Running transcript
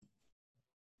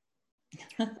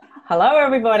Hello,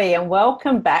 everybody, and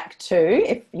welcome back to,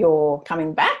 if you're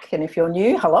coming back and if you're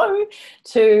new, hello,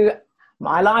 to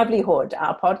My Livelihood,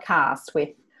 our podcast with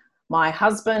my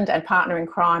husband and partner in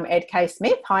crime, Ed K.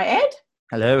 Smith. Hi, Ed.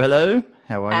 Hello, hello.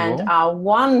 How are you And all? our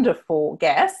wonderful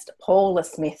guest, Paula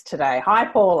Smith, today. Hi,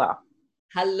 Paula.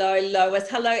 Hello, Lois.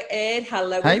 Hello, Ed.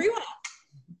 Hello, Hey. everyone.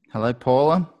 Hello,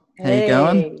 Paula. How you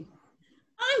going? Hey.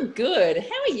 I'm good.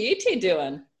 How are you two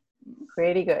doing?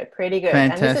 Pretty good, pretty good.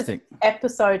 Fantastic. And this is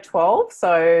episode 12,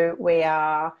 so we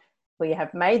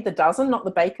have made the dozen, not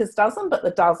the baker's dozen, but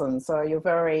the dozen. So you're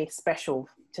very special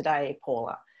today,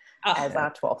 Paula, as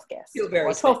our 12th guest. You're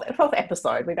very 12th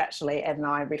episode. We've actually, Ed and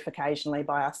I riff occasionally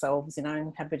by ourselves,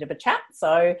 and have a bit of a chat.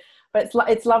 So, but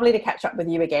it's lovely to catch up with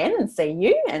you again and see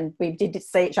you. And we did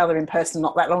see each other in person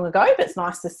not that long ago, but it's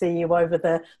nice to see you over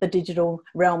the digital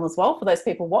realm as well. For those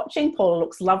people watching, Paula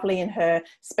looks lovely in her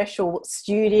special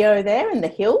studio there in the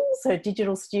hills, her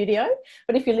digital studio.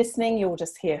 But if you're listening, you'll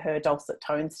just hear her dulcet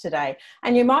tones today.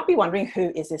 And you might be wondering,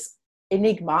 who is this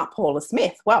enigma Paula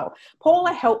Smith? Well,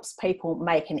 Paula helps people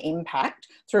make an impact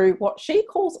through what she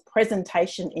calls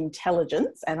presentation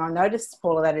intelligence. And I noticed,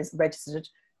 Paula, that is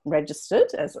registered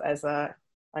as a,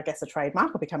 I guess, a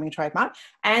trademark or becoming a trademark,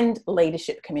 and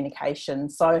leadership communication.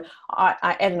 So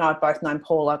Ed and I have both known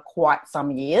Paula quite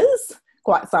some years,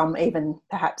 quite some even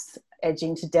perhaps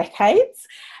edging to decades.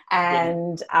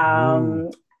 And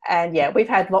and yeah, we've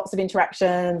had lots of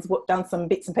interactions, done some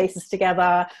bits and pieces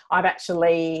together. I've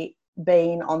actually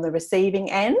been on the receiving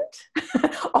end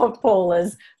of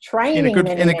Paula's training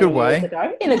in a good way. Years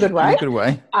ago, in a good way. In a good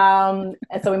way. And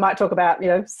so we might talk about,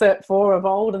 Cert 4 of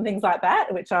old and things like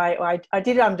that, which I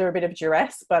did under a bit of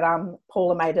duress, but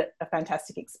Paula made it a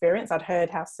fantastic experience. I'd heard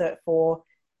how Cert 4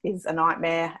 is a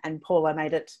nightmare, and Paula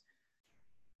made it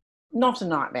not a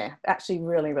nightmare, actually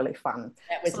really, really fun.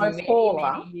 That was many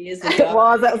years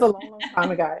ago. That was a long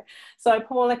time ago. So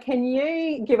Paula, can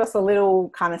you give us a little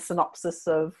kind of synopsis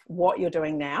of what you're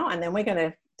doing now? And then we're going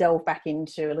to delve back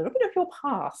into a little bit of your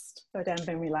past, go down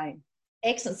memory lane.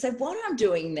 Excellent. So what I'm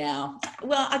doing now,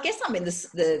 well, I guess I'm in the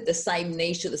same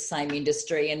niche or the same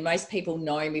industry, and most people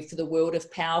know me for the world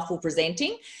of powerful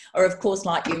presenting, or of course,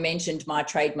 like you mentioned, my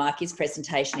trademark is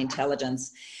presentation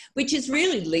intelligence, which is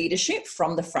really leadership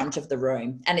from the front of the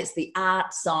room. And it's the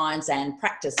art, science and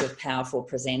practice of powerful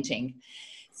presenting.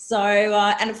 So,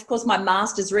 and of course, my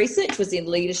master's research was in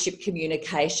leadership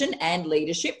communication and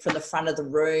leadership from the front of the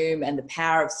room and the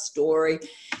power of story.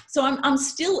 So I'm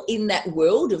still in that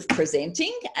world of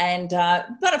presenting, and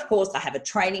but of course I have a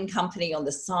training company on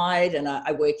the side, and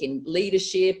I work in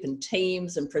leadership and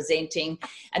teams and presenting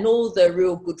and all the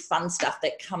real good fun stuff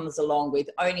that comes along with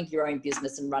owning your own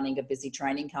business and running a busy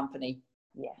training company.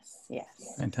 Yes.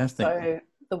 Fantastic. So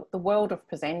the world of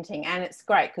presenting, and it's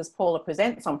great because Paula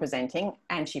presents on presenting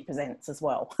and she presents as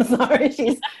well. So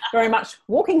she's very much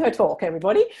walking her talk,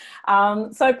 everybody.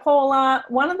 So Paula,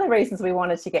 one of the reasons we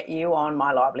wanted to get you on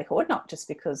My Livelihood, not just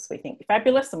because we think you're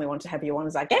fabulous and we want to have you on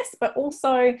as our guest, but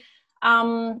also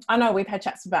I know we've had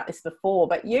chats about this before,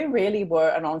 but you really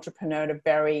were an entrepreneur at a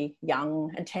very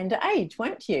young and tender age,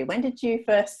 weren't you? When did you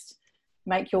first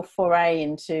make your foray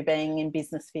into being in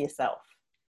business for yourself?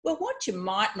 Well, what you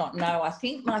might not know, I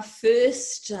think my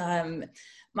first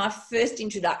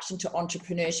introduction to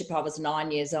entrepreneurship, I was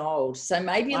 9 years old. So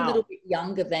maybe Wow. A little bit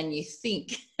younger than you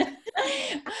think.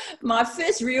 My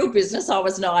first real business, I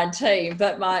was 19,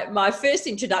 but my first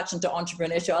introduction to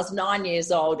entrepreneurship, I was 9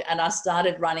 years old, and I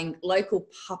started running local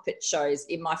puppet shows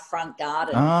in my front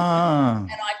garden. And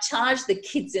I charged the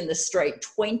kids in the street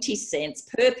 20 cents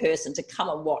per person to come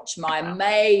and watch my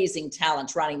amazing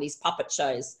talent running these puppet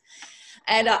shows.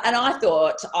 And I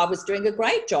thought I was doing a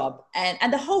great job.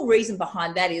 And the whole reason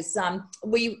behind that is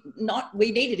we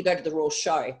needed to go to the Royal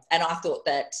Show. And I thought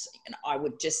that I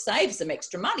would just save some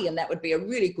extra money, and that would be a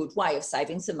really good way of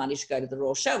saving some money to go to the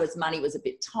Royal Show, as money was a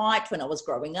bit tight when I was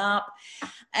growing up.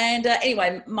 And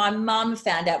anyway, my mum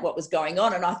found out what was going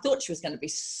on, and I thought she was going to be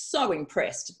so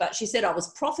impressed. But she said I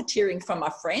was profiteering from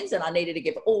my friends and I needed to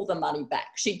give all the money back.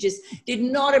 She just did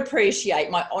not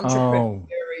appreciate my entrepreneurial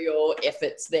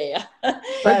efforts there.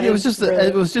 But it was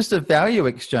just a value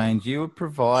exchange. You were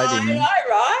providing. I know,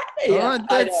 right? Yeah,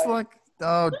 that's like,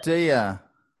 oh dear.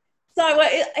 So, but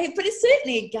it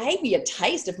certainly gave me a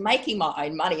taste of making my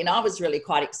own money, and I was really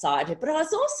quite excited. But I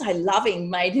was also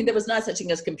loving there was no such thing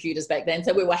as computers back then,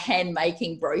 so we were hand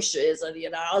making brochures, and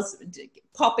I was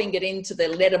popping it into the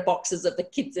letter boxes of the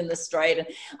kids in the street, and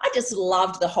I just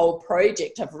loved the whole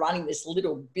project of running this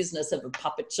little business of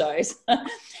puppet shows.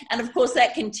 And of course,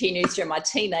 that continued through my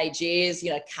teenage years,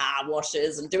 car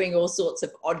washes and doing all sorts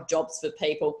of odd jobs for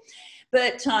people.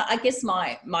 But I guess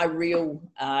my real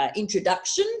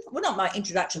introduction, well, not my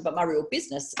introduction, but my real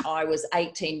business, I was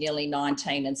 18, nearly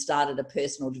 19, and started a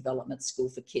personal development school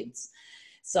for kids.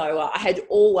 So I had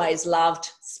always loved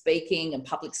speaking and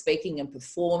public speaking and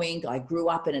performing. I grew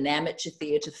up in an amateur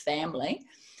theatre family.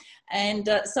 And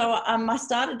so I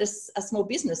started a small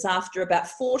business after about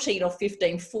 14 or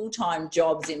 15 full-time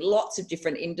jobs in lots of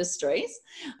different industries.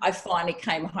 I finally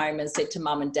came home and said to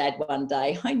Mum and Dad one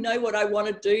day, I know what I want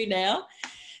to do now.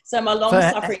 So my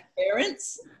long-suffering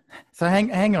parents. So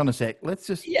hang on a sec. Let's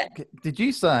just, did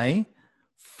you say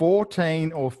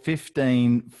 14 or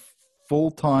 15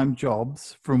 full-time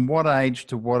jobs from what age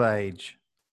to what age?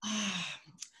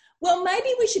 Well, maybe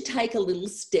we should take a little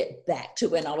step back to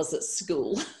when I was at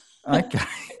school. Okay,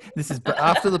 this is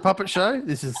after the puppet show.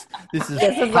 This is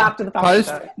after the puppet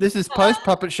show. This is post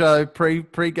puppet show, pre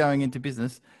going into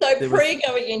business. So going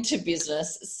into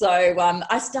business. So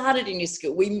I started a new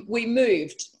school. We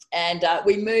moved, and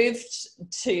we moved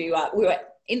to we were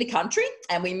in the country,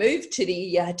 and we moved to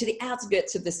the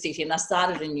outskirts of the city. And I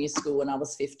started a new school when I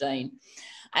was 15.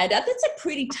 And that's a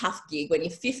pretty tough gig when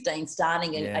you're 15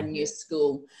 starting a new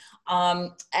school. So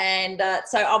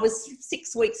I was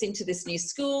 6 weeks into this new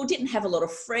school, didn't have a lot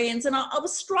of friends, and I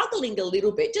was struggling a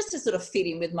little bit just to sort of fit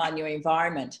in with my new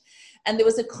environment. And there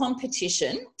was a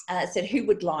competition that said who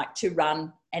would like to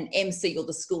run and MC all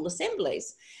the school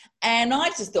assemblies. And I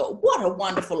just thought, what a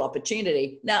wonderful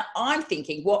opportunity. Now, I'm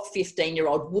thinking, what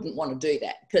 15-year-old wouldn't want to do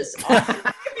that? Because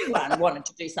everyone wanted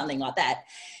to do something like that.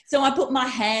 So I put my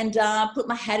hand up, put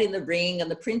my hat in the ring, and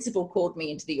the principal called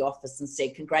me into the office and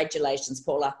said, congratulations,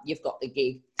 Paula, you've got the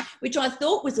gig, which I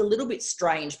thought was a little bit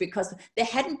strange because there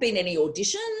hadn't been any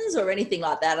auditions or anything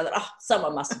like that. I thought,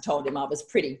 someone must have told him I was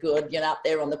pretty good, up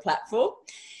there on the platform.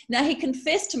 Now, he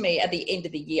confessed to me at the end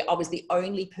of the year, I was the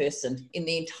only person in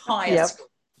the entire school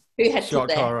who had put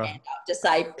their hand up to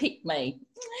say, pick me.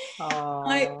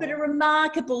 But a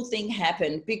remarkable thing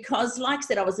happened because, like I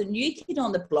said, I was a new kid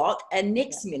on the block, and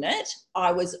next minute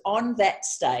I was on that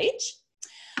stage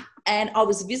and I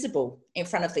was visible in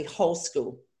front of the whole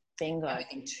school. Bingo.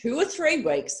 In 2 or 3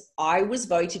 weeks, I was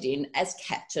voted in as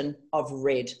captain of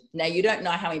Red. Now, you don't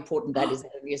know how important that is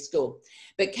at your school,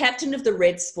 but captain of the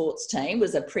Red sports team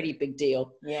was a pretty big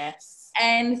deal. Yes.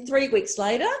 And 3 weeks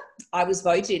later, I was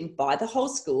voted in by the whole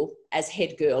school as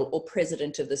head girl or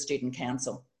president of the student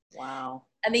council. Wow.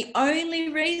 And the only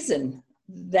reason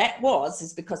that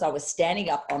is because I was standing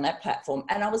up on that platform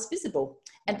and I was visible,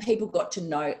 and people got to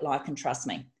know, like, and trust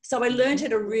me. So I learned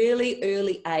at a really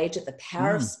early age the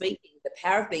power of speaking, the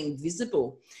power of being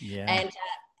visible, and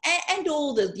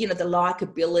all the, the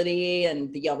likability,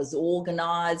 and I was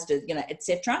organised,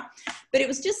 etc. But it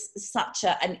was just such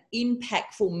an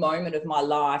impactful moment of my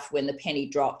life when the penny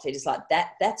dropped. It is like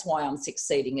that's why I'm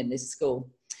succeeding in this school.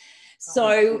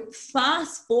 So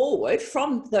fast forward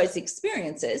from those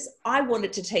experiences, I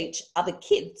wanted to teach other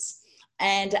kids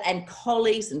and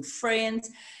colleagues and friends,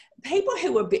 people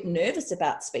who were a bit nervous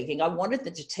about speaking. I wanted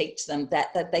them to teach them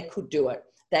that they could do it,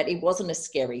 that it wasn't a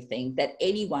scary thing, that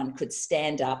anyone could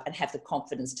stand up and have the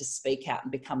confidence to speak out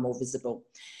and become more visible.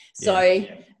 So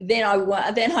then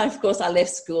I of course I left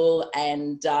school,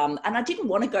 and I didn't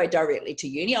want to go directly to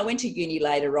uni. I went to uni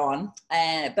later on,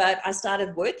 but I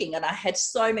started working, and I had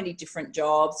so many different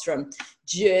jobs, from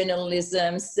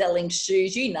journalism, selling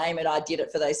shoes, you name it. I did it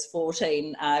for those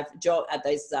 14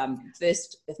 those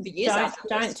first years.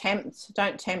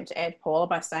 Don't tempt Ed Paula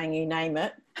by saying you name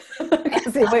it,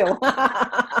 because he will.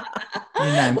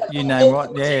 You name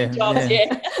what? Yeah.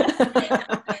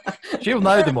 She'll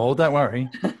know them all, don't worry.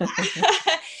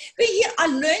 But I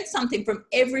learned something from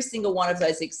every single one of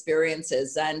those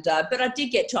experiences. And but I did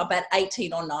get to about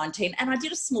 18 or 19, and I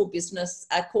did a small business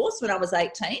course when I was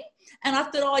 18. And I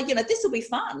thought, this will be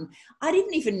fun. I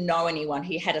didn't even know anyone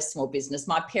who had a small business.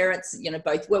 My parents,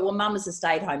 both mum was a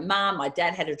stay-at-home mum. My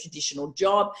dad had a traditional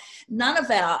job. None of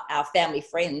our family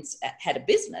friends had a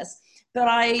business. But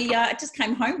I just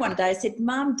came home one day. I said,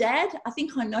 Mum, Dad, I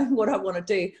think I know what I want to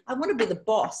do. I want to be the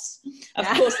boss. Of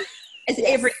course, as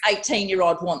every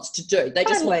 18-year-old wants to do. They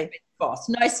just want to be the boss.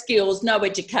 No skills, no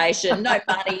education, no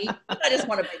money. I just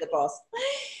want to be the boss.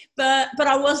 But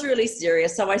I was really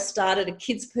serious. So I started a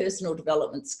kids' personal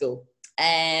development school.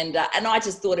 And I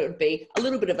just thought it would be a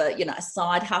little bit of a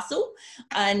side hustle.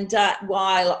 And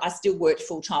while I still worked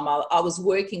full time, I was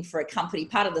working for a company,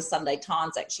 part of the Sunday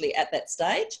Times actually at that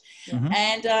stage.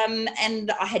 Mm-hmm.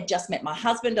 And I had just met my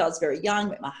husband. I was very young,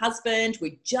 met my husband.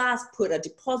 We just put a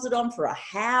deposit on for a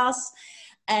house.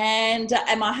 And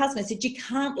my husband said, you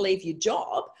can't leave your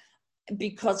job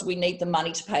because we need the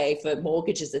money to pay for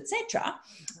mortgages, etc.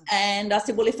 And I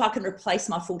said, well, if I can replace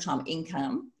my full-time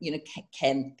income, you know,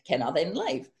 can I then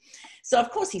leave? So of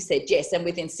course he said yes. And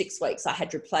within 6 weeks, I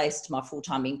had replaced my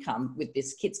full-time income with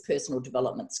this kids' personal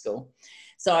development school.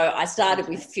 So I started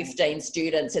with 15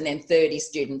 students and then 30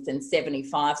 students and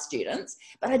 75 students,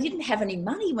 but I didn't have any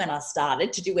money when I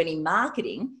started to do any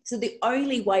marketing. So the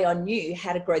only way I knew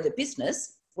how to grow the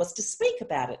business was to speak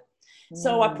about it.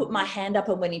 So I put my hand up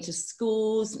and went into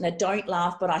schools. Now, don't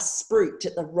laugh, but I spruiked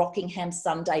at the Rockingham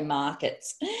Sunday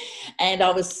markets. And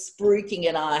I was spruiking,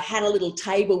 and I had a little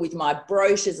table with my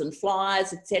brochures and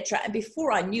flyers, etc. And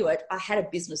before I knew it, I had a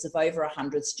business of over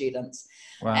 100 students.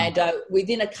 Wow. And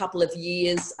within a couple of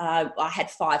years, I had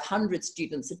 500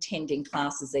 students attending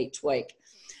classes each week.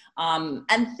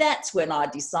 And that's when I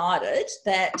decided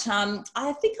that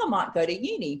I think I might go to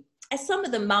uni. As some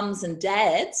of the mums and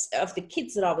dads of the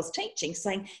kids that I was teaching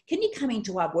saying, can you come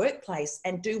into our workplace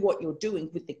and do what you're doing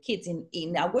with the kids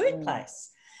in our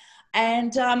workplace?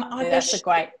 And that's a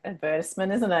great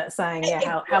advertisement, isn't it? Saying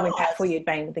how impactful you'd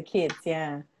been with the kids,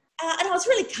 yeah. And I was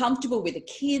really comfortable with the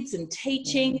kids and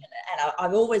teaching, and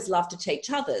I've always loved to teach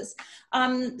others.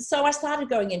 So I started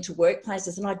going into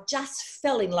workplaces, and I just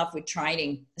fell in love with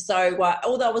training. So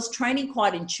although I was training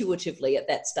quite intuitively at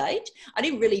that stage, I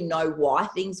didn't really know why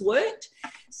things worked.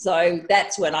 So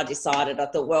that's when I decided, I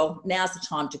thought, well, now's the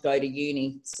time to go to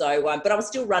uni. So, but I was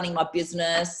still running my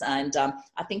business, and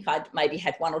I think I'd maybe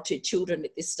had 1 or 2 children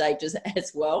at this stage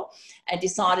as well, and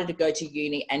decided to go to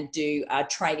uni and do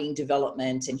training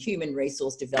development and human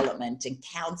resource development and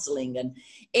counselling and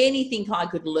anything I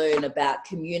could learn about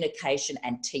communication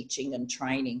and teaching and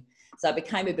training. So I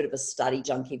became a bit of a study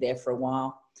junkie there for a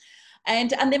while.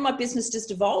 And then my business just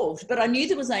evolved, but I knew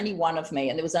there was only one of me,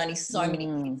 and there was only so many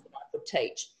kids that I could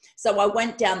teach. So I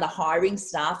went down the hiring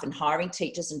staff and hiring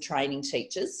teachers and training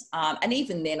teachers. And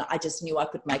even then I just knew I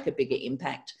could make a bigger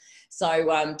impact.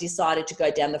 So decided to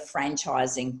go down the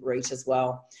franchising route as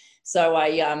well. So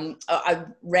I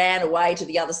ran away to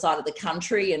the other side of the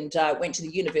country and went to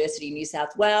the University of New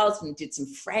South Wales and did some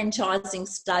franchising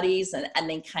studies, and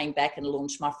then came back and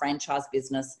launched my franchise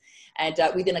business. And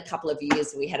within a couple of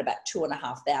years, we had about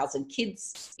 2,500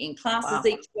 kids in classes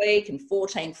each week and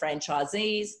 14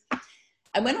 franchisees.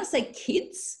 And when I say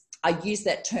kids, I use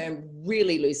that term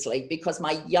really loosely, because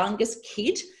my youngest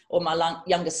kid or my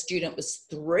youngest student was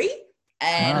 3,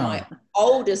 and my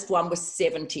oldest one was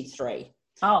 73.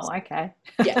 Oh, okay.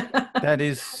 Yeah. That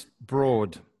is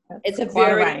broad. It's a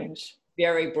very range.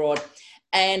 Very broad.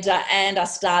 And I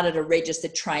started a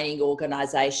registered training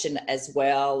organisation as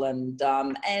well. And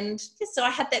so I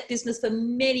had that business for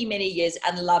many, many years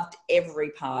and loved every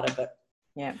part of it.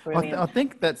 Yeah, brilliant. I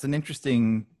think that's an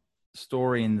interesting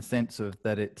story in the sense of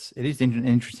that it is an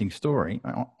interesting story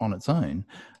on its own.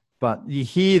 But you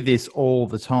hear this all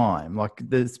the time. Like,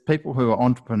 there's people who are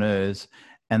entrepreneurs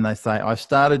and they say, I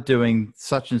started doing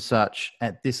such and such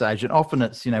at this age. And often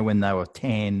it's, when they were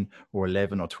 10 or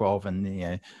 11 or 12,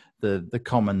 and, the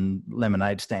common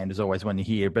lemonade stand is always one you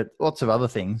hear, but lots of other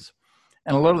things.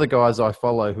 And a lot of the guys I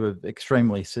follow who are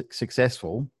extremely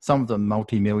successful, some of them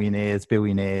multimillionaires,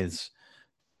 billionaires,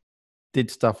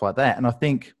 did stuff like that. And I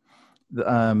think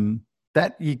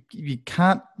that you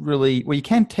can't really, well, you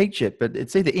can teach it, but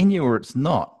it's either in you or it's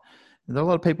not. There are a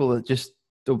lot of people that just,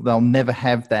 they'll never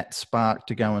have that spark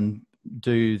to go and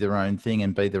do their own thing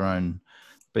and be their own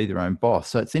boss.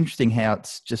 So it's interesting how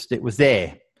it was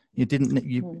there.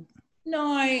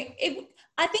 No,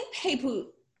 I think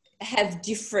people have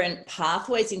different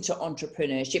pathways into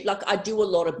entrepreneurship. Like, I do a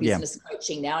lot of business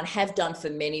coaching now and have done for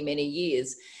many, many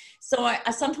years. So I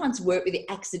sometimes work with the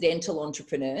accidental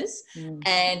entrepreneurs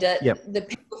and the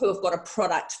people who have got a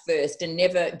product first and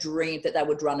never dreamed that they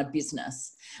would run a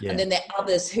business. Yeah. And then there are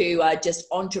others who are just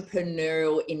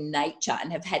entrepreneurial in nature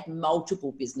and have had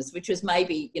multiple business, which was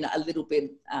maybe, a little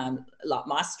bit like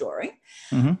my story.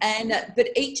 Mm-hmm. But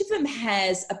each of them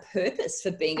has a purpose for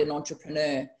being an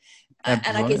entrepreneur.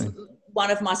 And I guess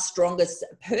one of my strongest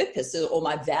purposes or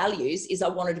my values is I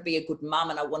wanted to be a good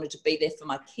mum and I wanted to be there for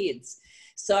my kids.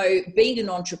 So being an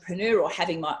entrepreneur or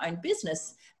having my own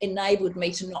business enabled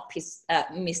me to not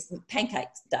miss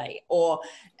Pancakes Day or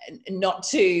not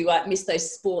to miss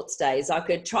those sports days. I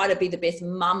could try to be the best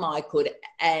mum I could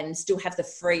and still have the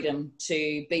freedom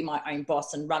to be my own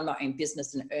boss and run my own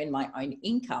business and earn my own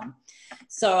income.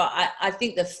 So I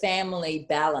think the family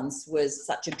balance was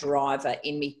such a driver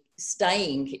in me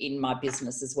staying in my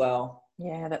business as well.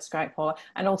 Yeah, that's great, Paula.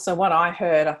 And also what I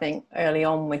heard, I think, early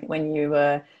on when you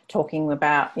were talking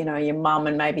about, your mum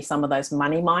and maybe some of those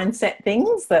money mindset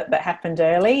things that happened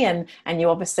early, and you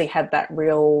obviously had that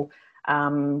real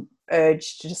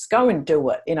urge to just go and do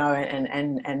it, you know,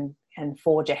 and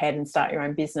forge ahead and start your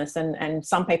own business. And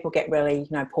some people get really, you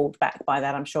know, pulled back by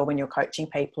that. I'm sure when you're coaching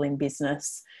people in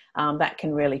business, that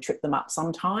can really trip them up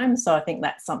sometimes. So I think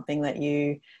that's something that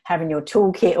you have in your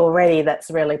toolkit already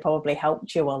that's really probably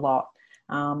helped you a lot,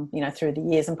 you know, through the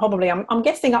years. And probably, I'm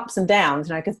guessing ups and downs,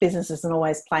 you know, because business isn't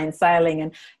always plain sailing.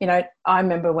 And, you know, I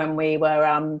remember when we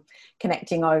were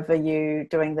connecting over you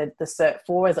doing the Cert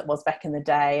 4 as it was back in the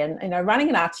day. And, you know, running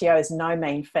an RTO is no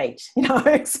mean feat, you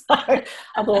know. So I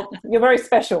thought, you're very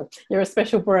special. You're a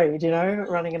special breed, you know,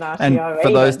 running an RTO. And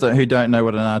for those who don't know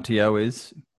what an RTO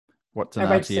is, what's an RTO? A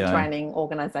registered training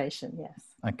organisation, yes.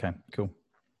 Okay, cool.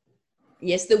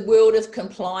 Yes, the world of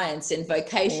compliance and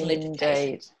vocational Indeed.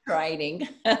 education training.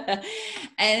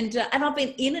 and I've been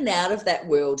in and out of that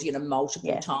world, you know,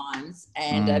 multiple times.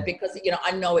 And because, you know,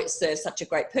 I know it serves such a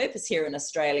great purpose here in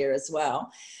Australia as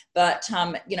well. But,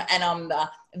 you know, and I'm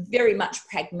very much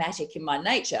pragmatic in my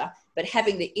nature, but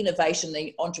having the innovation,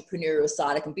 the entrepreneurial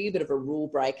side, I can be a bit of a rule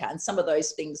breaker. And some of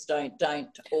those things don't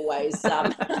always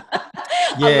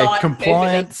yeah,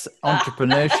 compliance,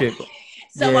 entrepreneurship.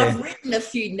 So I've written a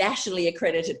few nationally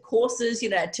accredited courses, you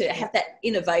know, to have that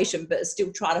innovation, but still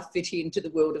try to fit into the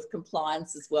world of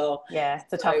compliance as well. Yeah,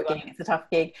 it's a tough gig. It's a tough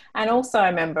gig. And also I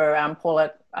remember,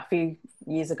 Paula, a few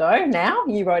years ago now,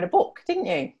 you wrote a book, didn't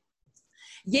you?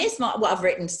 Yes, I've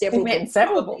written several books.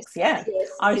 Several books, yeah. Yes.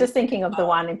 I was just thinking of the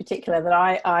one in particular that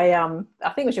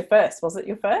I think it was your first. Was it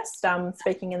your first,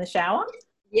 Speaking in the Shower?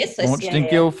 Yes. Launched in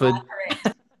Guildford.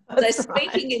 So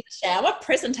Speaking in the Shower,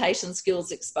 Presentation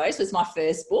Skills Exposed was my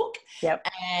first book. Yep.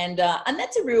 And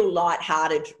that's a real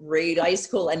light-hearted read. I used to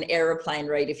call it an aeroplane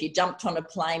read. If you jumped on a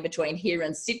plane between here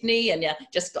and Sydney and you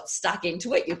just got stuck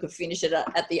into it, you could finish it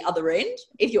at the other end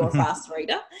if you're a fast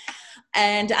reader.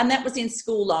 And that was in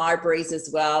school libraries as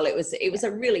well. It was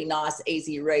a really nice,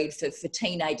 easy read for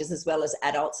teenagers as well as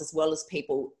adults, as well as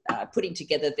people putting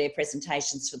together their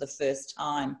presentations for the first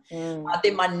time.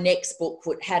 Then my next book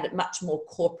had a much more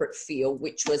corporate feel,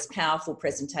 which was Powerful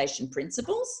Presentation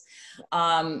Principles,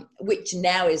 which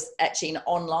now is actually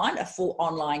a full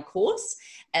online course.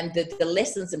 And the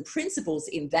lessons and principles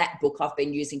in that book I've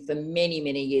been using for many,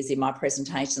 many years in my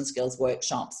presentation skills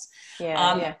workshops.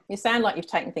 Yeah. You sound like you've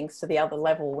taken things to the other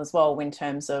level as well in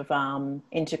terms of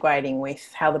integrating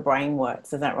with how the brain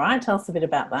works. Is that right? Tell us a bit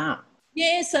about that.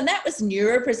 Yeah, so that was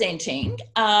neuropresenting.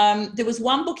 There was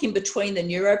one book in between the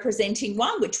neuropresenting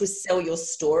one, which was Sell Your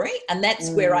Story. And that's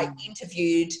where I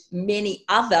interviewed many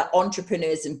other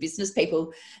entrepreneurs and business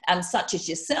people, such as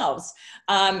yourselves,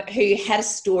 who had a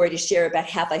story to share about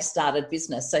how they started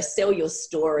business. So Sell Your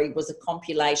Story was a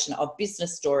compilation of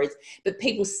business stories, but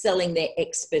people selling their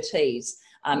expertise.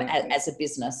 As a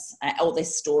business, all their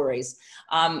stories.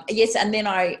 Yes, and then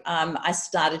I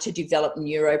started to develop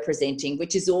neuropresenting,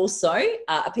 which is also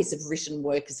a piece of written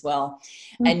work as well.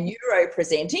 And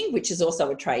neuropresenting, which is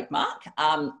also a trademark,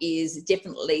 is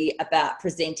definitely about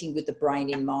presenting with the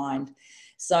brain in mind.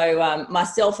 So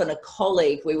myself and a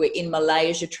colleague, we were in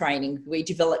Malaysia training. We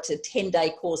developed a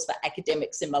 10-day course for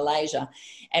academics in Malaysia,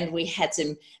 and we had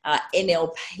some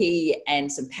NLP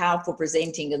and some powerful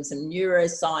presenting and some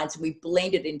neuroscience. We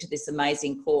blended into this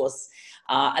amazing course.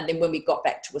 And then when we got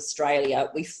back to Australia,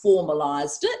 we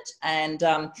formalised it. And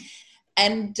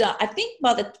I think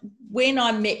when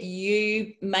I met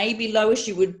you, maybe Lois,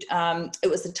 you would, it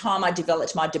was the time I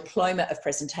developed my diploma of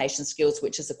presentation skills,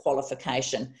 which is a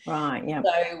qualification. Right, yeah.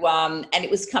 So, and it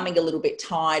was coming a little bit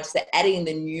tied, so adding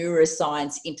the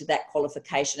neuroscience into that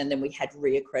qualification, and then we had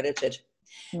reaccredited.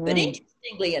 But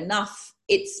interestingly enough,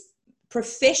 it's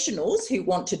professionals who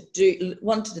wanted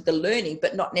the learning,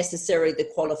 but not necessarily the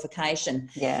qualification.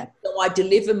 Yeah. So I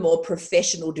deliver more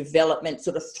professional development,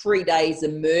 sort of 3 days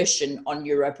immersion on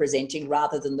neuropresenting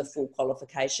rather than the full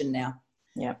qualification now.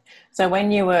 Yeah. So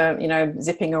when you were, you know,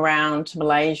 zipping around to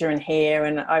Malaysia and here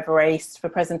and over east for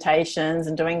presentations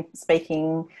and doing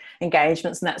speaking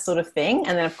engagements and that sort of thing,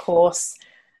 and then of course,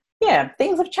 yeah,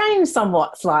 things have changed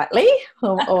somewhat slightly,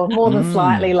 or more than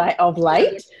slightly of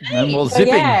late. And well,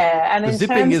 zipping. Yeah, and the in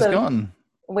zipping terms is of, gone.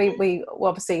 We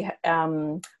obviously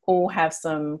all have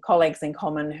some colleagues in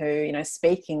common who, you know,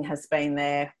 speaking has been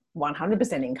their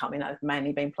 100% income. You know,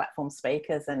 mainly been platform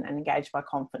speakers and engaged by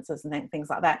conferences and things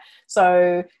like that.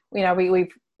 So, you know,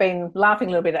 we've been laughing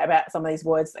a little bit about some of these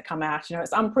words that come out. You know,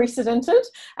 it's unprecedented,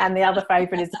 and the other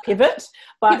favourite is the pivot.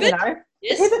 But pivot? You know.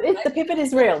 Yes. The pivot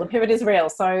is real. The pivot is real.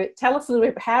 So tell us a little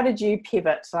bit, how did you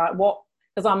pivot?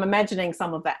 Because I'm imagining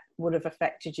some of that would have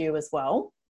affected you as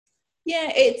well.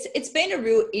 Yeah, it's been a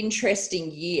real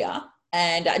interesting year,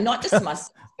 and not just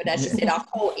myself, but as you said, our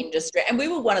whole industry. And we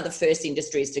were one of the first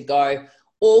industries to go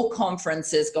all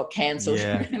conferences got cancelled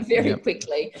Yeah. very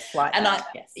quickly. Like And that,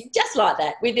 just like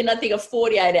that, within, I think, a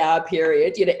 48-hour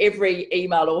period, every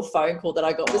email or phone call that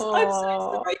I got was, I'm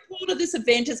so sorry, Paula, this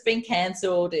event has been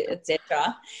cancelled,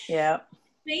 etc. Yeah.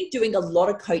 Me doing a lot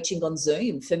of coaching on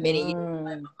Zoom for many years.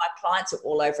 My clients are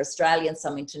all over Australia and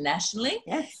some internationally.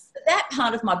 Yes. But that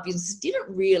part of my business didn't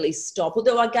really stop,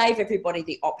 although I gave everybody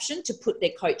the option to put their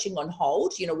coaching on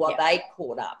hold, while they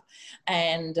caught up.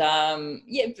 And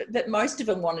but most of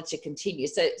them wanted to continue.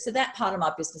 So that part of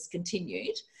my business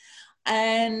continued.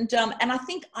 And I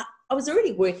think I was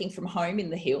already working from home in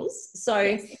the hills.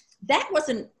 So that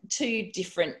wasn't too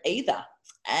different either.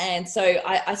 And so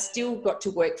I still got to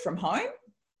work from home,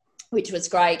 which was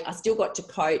great. I still got to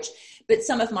coach, but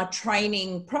some of my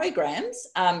training programs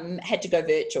had to go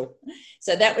virtual.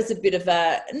 So that was a bit of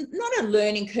not a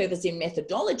learning curve as in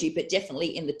methodology, but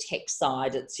definitely in the tech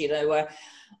side. It's,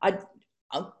 I'm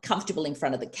comfortable in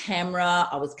front of the camera.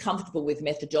 I was comfortable with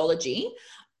methodology.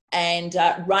 And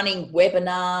running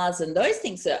webinars and those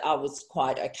things that I was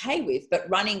quite okay with, but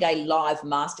running a live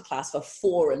masterclass for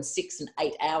 4 and 6 and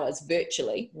 8 hours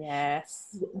virtually.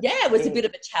 Yes. Yeah, it was a bit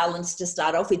of a challenge to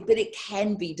start off with, but it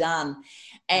can be done.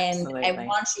 And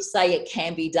once you say it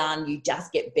can be done, you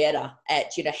just get better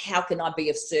at, how can I be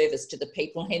of service to the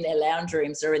people in their lounge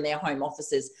rooms or in their home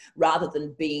offices rather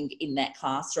than being in that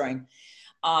classroom.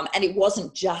 And it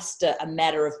wasn't just a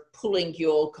matter of pulling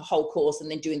your whole course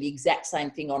and then doing the exact same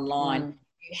thing online.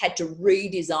 You had to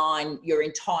redesign your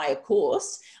entire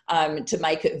course to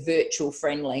make it virtual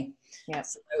friendly. Yeah.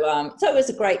 So it was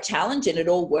a great challenge and it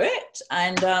all worked.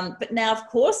 And but now, of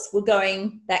course, we're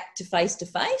going back to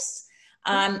face-to-face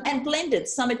and blended.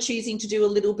 Some are choosing to do a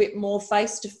little bit more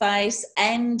face-to-face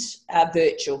and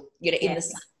virtual, in the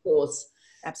same course.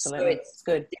 Absolutely. So it's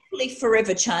good. Definitely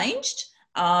forever changed.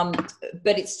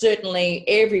 But it's certainly,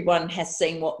 everyone has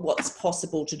seen what's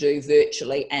possible to do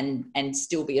virtually and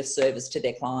still be of service to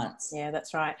their clients. Yeah,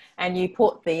 that's right. And you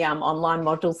put the online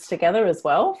modules together as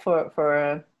well for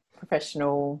a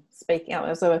professional speaking. It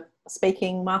was a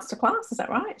speaking masterclass, is that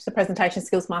right? It's a presentation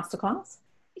skills masterclass.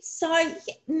 So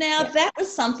now that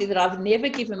was something that I've never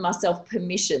given myself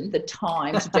permission, the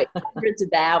time to do hundreds of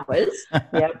hours.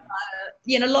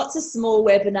 Lots of small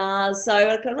webinars. So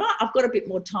I go, right, I've got a bit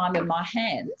more time in my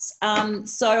hands.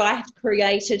 So I have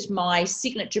created my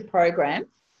signature program,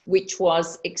 which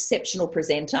was Exceptional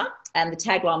Presenter. And the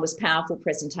tagline was Powerful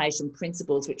Presentation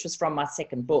Principles, which was from my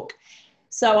second book.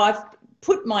 So I've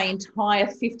put my entire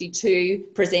 52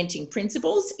 presenting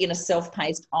principles in a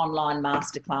self-paced online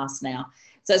masterclass now.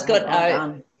 So it's got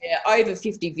over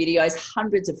 50 videos,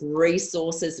 hundreds of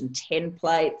resources and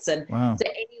templates. And so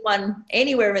anyone,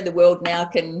 anywhere in the world now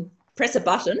can press a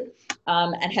button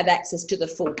and have access to the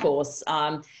full course.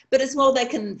 But as well,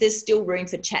 there's still room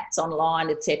for chats online,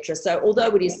 etc. So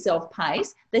although it is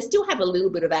self-paced, they still have a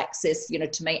little bit of access,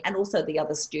 to me and also the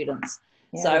other students.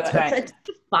 So it's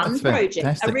a fun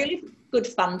project, a really good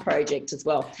fun project as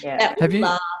well. Yeah. That will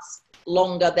last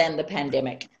longer than the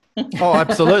pandemic. Oh,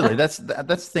 absolutely. That's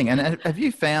the thing. And have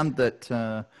you found that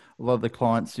a lot of the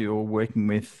clients you're working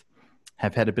with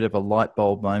have had a bit of a light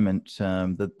bulb moment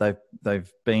that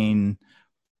they've been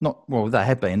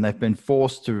they've been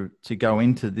forced to go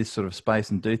into this sort of space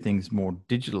and do things more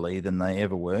digitally than they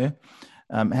ever were?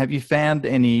 Have you found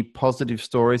any positive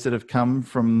stories that have come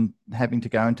from having to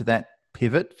go into that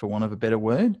pivot, for want of a better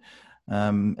word?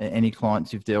 Any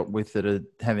clients you've dealt with that are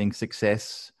having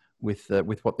success with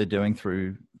what they're doing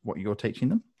through what you're teaching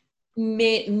them?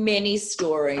 Many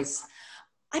stories.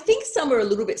 I think some are a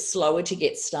little bit slower to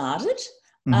get started.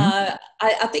 I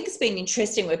think it's been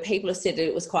interesting where people have said that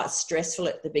it was quite stressful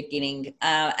at the beginning.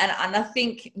 And I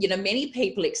think, many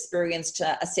people experienced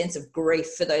a sense of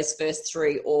grief for those first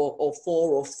 3 or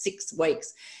 4 or 6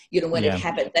 weeks, when it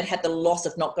happened. They had the loss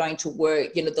of not going to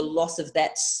work, the loss of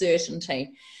that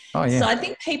certainty. Oh, yeah. So I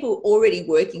think people already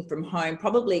working from home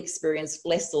probably experienced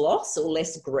less loss or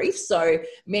less grief. So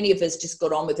many of us just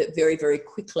got on with it very, very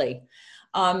quickly.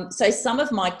 So some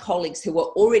of my colleagues who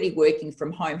were already working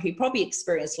from home, who probably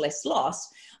experienced less loss,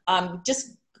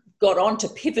 just got on to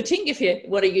pivoting, if you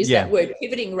want to use that word,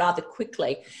 pivoting rather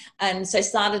quickly. And so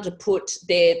started to put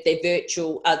their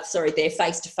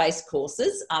face-to-face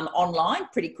courses online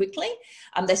pretty quickly.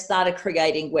 They started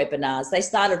creating webinars. They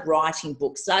started writing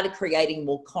books, started creating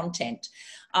more content.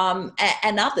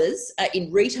 And others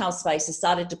in retail spaces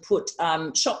started to put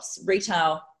shops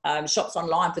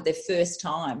online for their first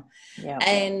time. Yeah.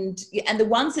 And the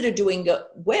ones that are doing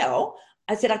well,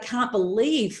 I said, I can't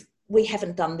believe we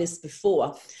haven't done this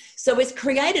before. So it's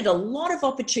created a lot of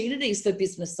opportunities for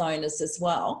business owners as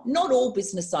well. Not all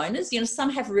business owners, some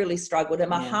have really struggled, and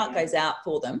my heart goes out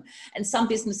for them. And some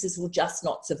businesses will just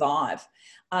not survive.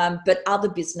 But other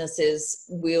businesses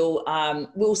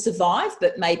will survive,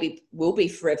 but maybe will be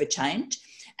forever changed.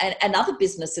 And other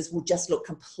businesses will just look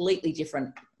completely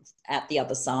different at the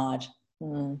other side.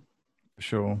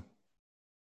 Sure.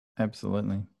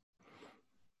 Absolutely.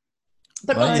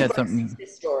 But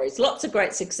lots of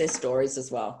great success stories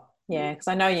as well. Yeah, because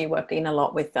I know you work in a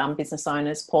lot with business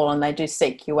owners, Paul, and they do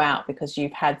seek you out because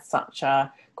you've had such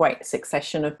a great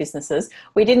succession of businesses.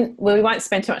 We won't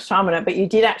spend too much time on it, but you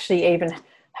did actually even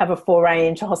have a foray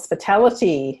into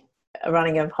hospitality,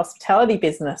 running a hospitality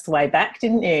business way back,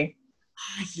 didn't you?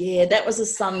 Yeah, that was a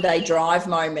Sunday drive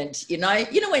moment. You know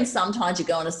when sometimes you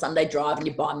go on a Sunday drive and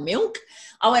you buy milk?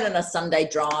 I went on a Sunday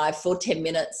drive for 10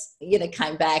 minutes,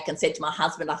 came back and said to my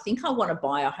husband, I think I want to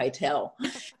buy a hotel.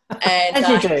 And,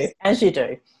 as you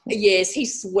do. Yes, he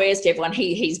swears to everyone.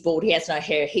 He's bald. He has no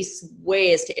hair. He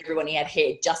swears to everyone he had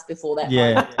hair just before that.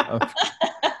 Yeah.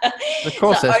 Of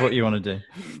course, that's what you want to do.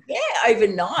 Yeah,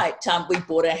 overnight we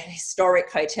bought a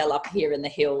historic hotel up here in the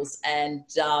hills, and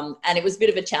it was a bit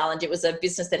of a challenge. It was a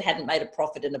business that hadn't made a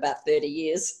profit in about 30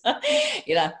 years.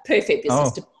 Perfect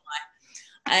business to buy.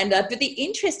 And but the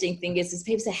interesting thing is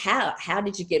people say, how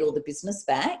did you get all the business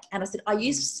back? And I said, I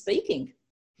used speaking.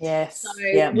 Yes. So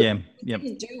we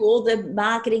didn't do all the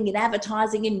marketing and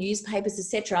advertising in newspapers,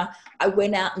 etc. I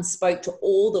went out and spoke to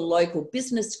all the local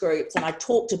business groups, and I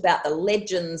talked about the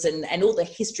legends and all the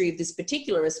history of this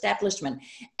particular establishment,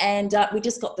 and we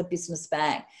just got the business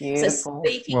back. Beautiful. So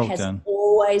speaking has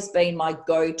always been my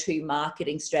go-to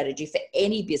marketing strategy for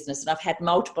any business, and I've had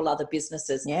multiple other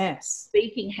businesses. Yes.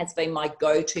 Speaking has been my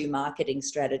go-to marketing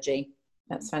strategy.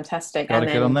 That's fantastic. Got to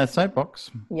get on that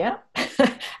soapbox. Yeah.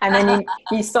 And then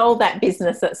you sold that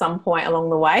business at some point along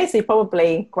the way. So you're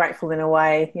probably grateful in a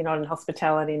way you're not in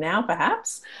hospitality now,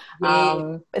 perhaps.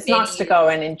 Yeah, it's nice to go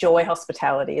and enjoy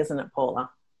hospitality, isn't it, Paula?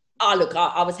 Oh, look,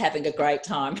 I was having a great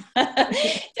time.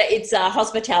 It's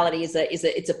hospitality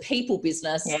it's a people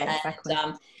business. Yeah, exactly.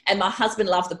 And my husband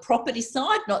loved the property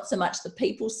side, not so much the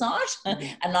people side.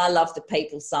 And I love the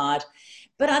people side.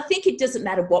 But I think it doesn't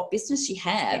matter what business you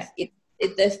have. Yeah.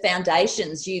 The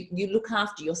foundations, you look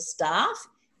after your staff,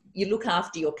 you look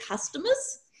after your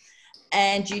customers,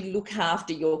 and you look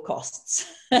after your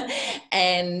costs.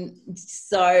 And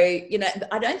so,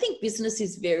 I don't think business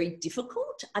is very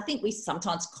difficult. I think we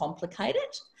sometimes complicate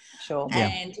it. Sure.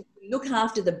 And if we look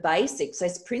after the basics,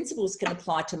 those principles can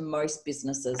apply to most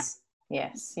businesses.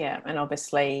 Yes, yeah. And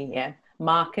obviously,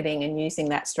 marketing and using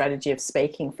that strategy of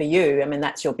speaking for you, I mean,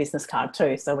 that's your business card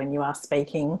too. So when you are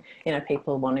speaking,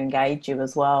 people want to engage you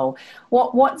as well.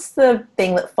 What's the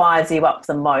thing that fires you up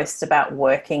the most about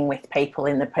working with people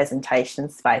in the presentation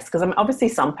space? Because obviously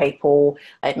some people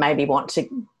maybe want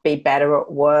to be better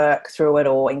at work through it,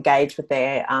 or engage with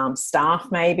their staff,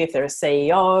 maybe if they're a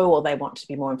CEO, or they want to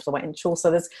be more influential.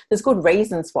 So there's good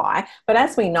reasons why. But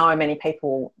as we know, many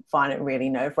people find it really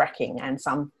nerve-wracking, and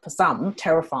for some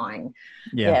terrifying.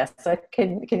 Yeah. So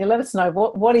can you let us know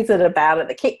what is it about it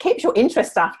that keeps your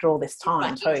interest after all this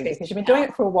time too? Because you've been doing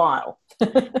it for a while.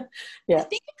 Yeah. I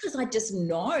think because I just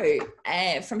know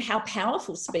from how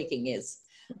powerful speaking is.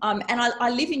 And I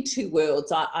live in two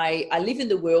worlds. I live in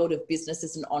the world of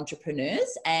businesses and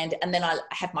entrepreneurs, and then I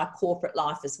have my corporate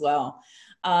life as well.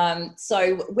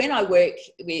 So when I work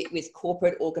with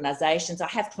corporate organisations, I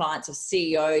have clients of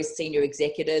CEOs, senior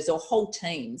executives, or whole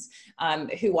teams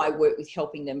who I work with,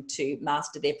 helping them to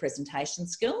master their presentation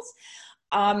skills.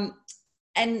 And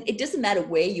it doesn't matter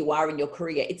where you are in your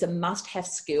career, it's a must-have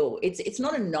skill. It's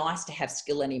not a nice-to-have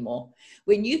skill anymore.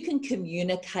 When you can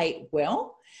communicate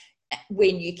well,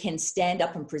 when you can stand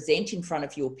up and present in front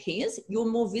of your peers, you're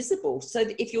more visible. So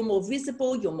if you're more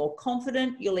visible, you're more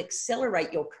confident, you'll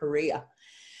accelerate your career.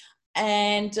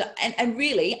 And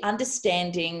really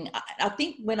understanding, I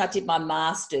think when I did my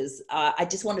master's, I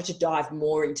just wanted to dive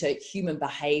more into human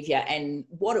behavior and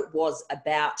what it was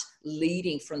about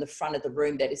leading from the front of the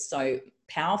room that is so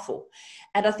powerful.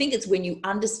 And I think it's when you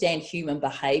understand human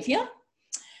behavior,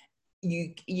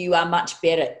 you are much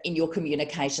better in your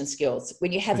communication skills.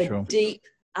 When you have a deep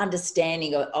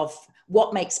understanding of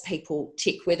what makes people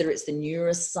tick, whether it's the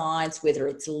neuroscience, whether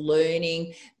it's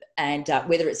learning, and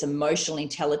whether it's emotional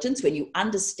intelligence, when you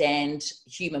understand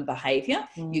human behavior,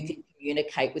 you can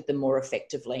communicate with them more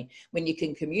effectively. When you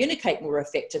can communicate more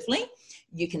effectively,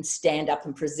 you can stand up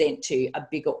and present to a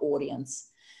bigger audience.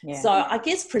 Yeah. So I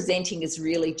guess presenting is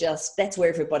really that's where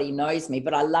everybody knows me,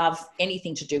 but I love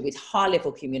anything to do with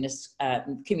high-level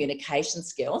communication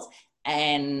skills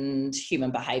and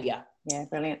human behaviour. Yeah,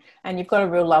 brilliant. And you've got a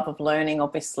real love of learning,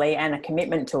 obviously, and a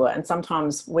commitment to it. And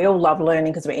sometimes we all love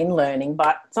learning because we're in learning,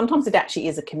 but sometimes it actually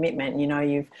is a commitment. You know,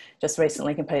 you've just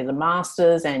recently completed a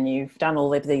master's and you've done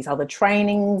all of these other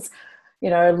trainings, you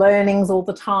know, learnings all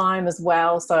the time as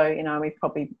well. So, you know, we've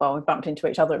bumped into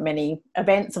each other at many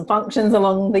events and functions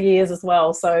along the years as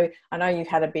well. So I know you've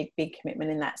had a big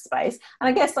commitment in that space. And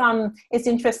I guess it's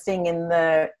interesting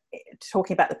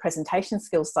talking about the presentation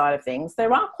skills side of things.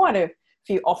 There are quite a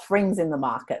few offerings in the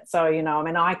market. So, you know, I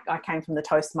mean, I came from the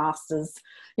Toastmasters,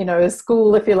 you know,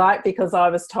 school, if you like, because I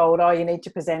was told, oh, you need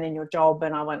to present in your job.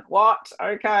 And I went, what?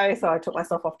 Okay. So I took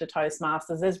myself off to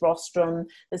Toastmasters. There's Rostrum.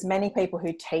 There's many people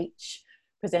who teach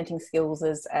presenting skills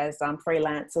as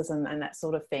freelancers and that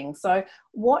sort of thing. So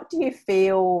what do you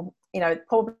feel, you know,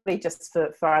 probably just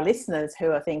for our listeners who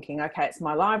are thinking, okay, it's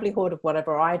my livelihood of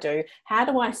whatever I do, how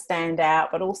do I stand out?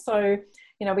 But also,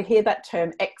 you know, we hear that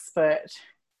term expert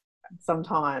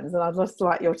sometimes, and I'd just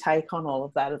like your take on all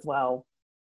of that as well.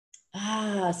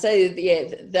 So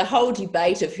yeah, the whole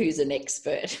debate of who's an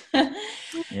expert.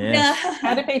 Yes.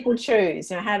 How do people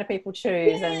choose? You know, how do people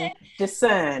choose and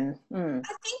discern? I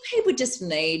think people just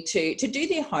need to do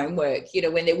their homework, you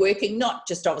know, when they're working, not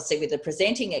just obviously with a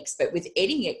presenting expert, with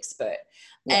any expert.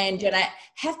 Yeah. And, you know,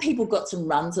 have people got some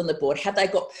runs on the board? Have they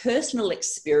got personal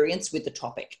experience with the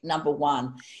topic? Number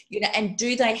one, you know, and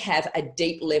do they have a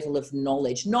deep level of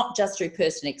knowledge, not just through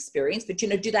personal experience, but, you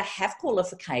know, do they have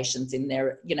qualifications in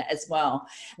there, you know, as well?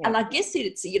 Yeah. And I guess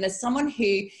it's, you know, someone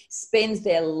who spends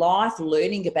their life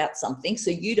learning about something so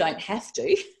you don't have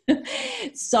to.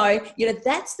 So, you know,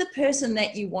 that's the person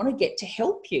that you want to get to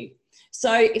help you.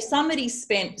 So if somebody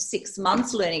spent 6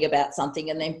 months learning about something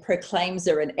and then proclaims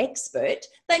they're an expert,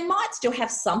 they might still have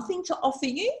something to offer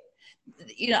you.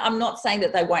 You know, I'm not saying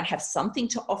that they won't have something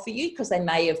to offer you, because they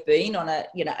may have been on a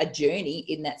journey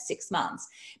in that 6 months.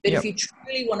 But if you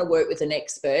truly want to work with an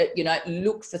expert, you know,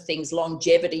 look for things,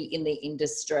 longevity in the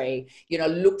industry, you know,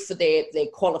 look for their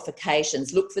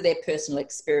qualifications, look for their personal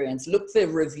experience, look for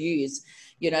reviews,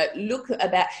 you know, look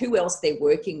about who else they're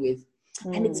working with.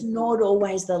 And it's not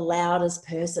always the loudest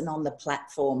person on the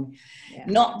platform.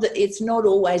 Yeah. It's not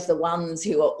always the ones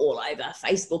who are all over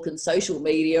Facebook and social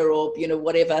media, or, you know,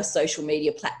 whatever social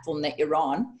media platform that you're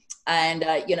on. And,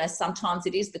 you know, sometimes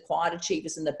it is the quiet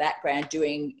achievers in the background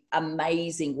doing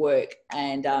amazing work.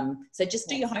 And so just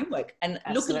do your homework and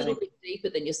look a little bit deeper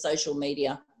than your social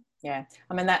media. Yeah,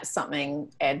 I mean, that's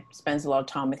something Ed spends a lot of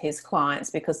time with his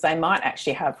clients, because they might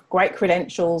actually have great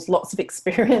credentials, lots of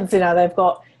experience, you know, they've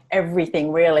got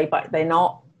everything really, but they're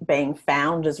not being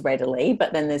found as readily.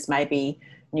 But then there's maybe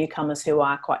newcomers who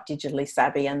are quite digitally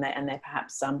savvy and they're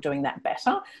perhaps doing that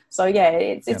better. So yeah,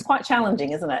 it's quite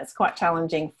challenging, isn't it? It's quite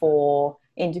challenging for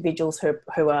individuals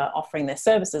who are offering their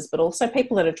services, but also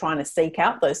people that are trying to seek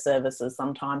out those services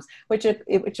sometimes, which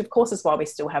of course is why we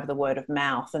still have the word of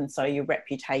mouth. And so your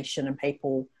reputation and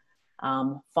people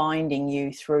finding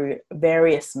you through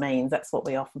various means, that's what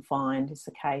we often find is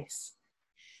the case.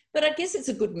 But I guess it's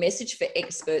a good message for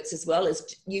experts as well,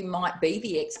 as you might be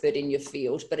the expert in your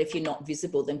field, but if you're not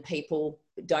visible, then people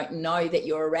don't know that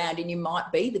you're around, and you might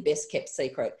be the best kept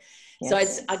secret.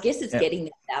 Yes. So I guess it's getting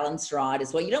that balance right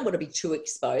as well. You don't want to be too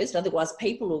exposed. Otherwise,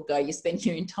 people will go, you spend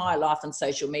your entire life on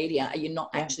social media and you're not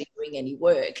actually doing any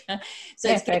work.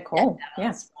 So it's very cool.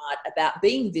 Balance right about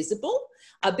being visible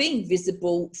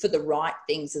for the right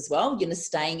things as well, you know,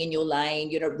 staying in your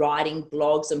lane, you know, writing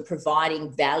blogs and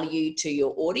providing value to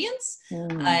your audience.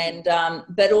 And,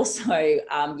 but also, you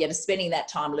know, spending that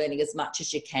time learning as much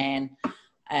as you can,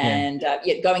 and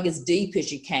going as deep as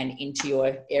you can into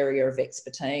your area of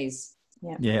expertise.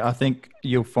 Yeah, I think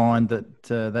you'll find that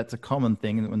that's a common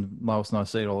thing, and when Lois and I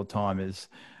see it all the time, is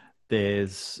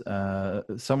there's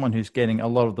someone who's getting a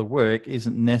lot of the work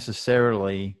isn't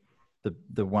necessarily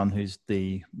the one who's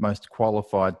the most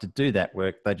qualified to do that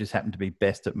work. They just happen to be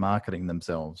best at marketing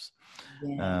themselves.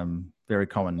 Very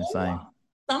common to say.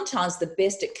 Sometimes the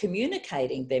best at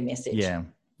communicating their message. Yeah.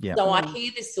 So I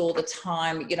hear this all the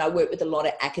time. You know, I work with a lot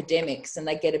of academics, and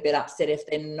they get a bit upset if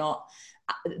they're not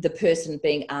the person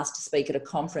being asked to speak at a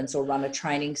conference or run a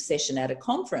training session at a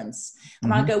conference.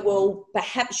 And I go, well,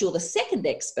 perhaps you're the second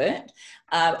expert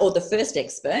or the first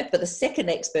expert, but the second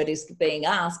expert is being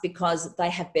asked because they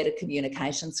have better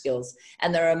communication skills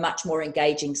and they're a much more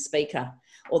engaging speaker,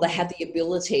 or they have the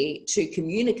ability to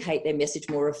communicate their message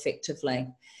more effectively.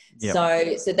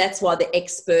 So that's why the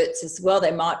experts as well,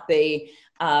 they might be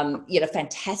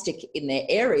fantastic in their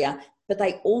area, but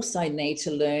they also need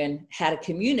to learn how to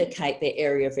communicate their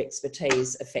area of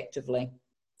expertise effectively.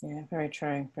 Yeah, very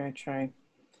true, very true.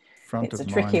 Front it's of a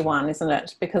tricky mind. one, isn't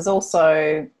it? Because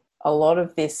also a lot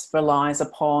of this relies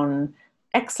upon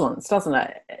excellence, doesn't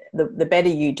it? The better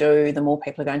you do, the more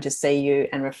people are going to see you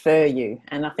and refer you.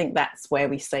 And I think that's where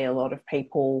we see a lot of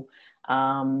people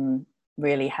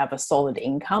really have a solid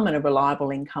income and a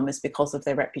reliable income, is because of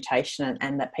their reputation,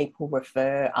 and that people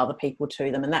refer other people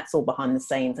to them. And that's all behind the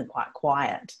scenes and quite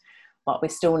quiet. But we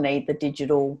still need the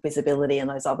digital visibility and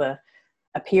those other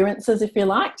appearances, if you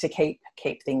like, to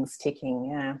keep things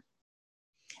ticking. Yeah.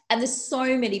 And there's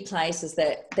so many places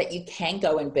that you can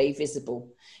go and be visible.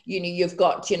 You've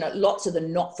got, lots of the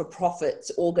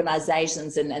not-for-profits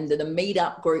organisations and the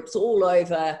meet-up groups all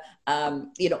over,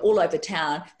 all over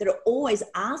town, that are always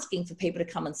asking for people to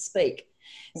come and speak.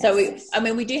 Yes.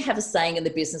 So, we do have a saying in the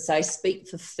business, so speak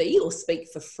for fee or speak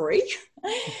for free.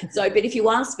 But if you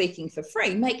are speaking for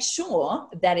free, make sure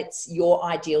that it's your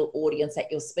ideal audience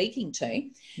that you're speaking to.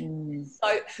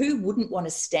 So who wouldn't want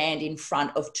to stand in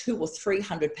front of 200 or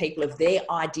 300 people of their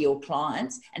ideal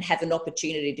clients and have an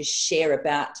opportunity to share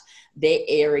about their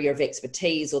area of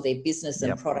expertise or their business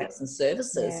and products and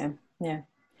services? Yeah.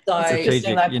 So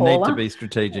strategic. You need to be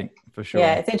strategic, for sure.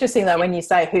 Yeah, it's interesting though when you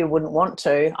say who wouldn't want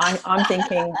to. I'm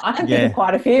thinking of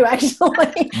quite a few actually.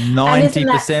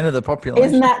 90% of the population.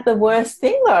 Isn't that the worst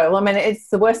thing though? I mean, it's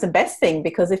the worst and best thing,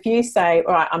 because if you say,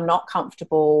 all right, I'm not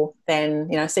comfortable, then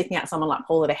seeking out someone like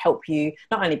Paula to help you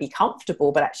not only be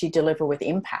comfortable but actually deliver with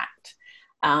impact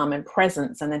and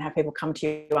presence, and then have people come to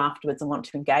you afterwards and want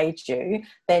to engage you,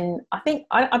 then I think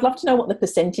I'd love to know what the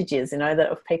percentage is, that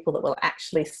of people that will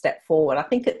actually step forward. I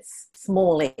think it's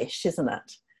smallish, isn't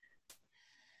it?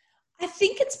 I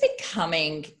think it's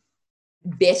becoming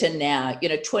better now.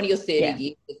 20 or 30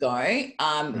 years ago,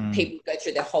 people go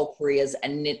through their whole careers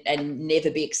and never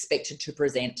be expected to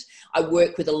present. I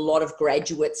work with a lot of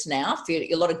graduates now.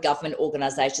 A lot of government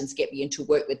organisations get me in to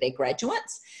work with their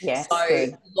graduates. Yes, so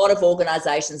good. A lot of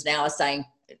organisations now are saying,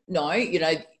 no,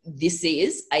 this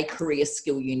is a career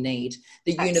skill you need.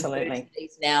 The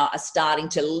universities now are starting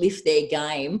to lift their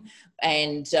game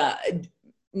and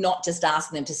not just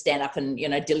asking them to stand up and,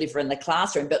 deliver in the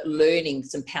classroom, but learning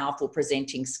some powerful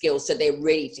presenting skills so they're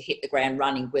ready to hit the ground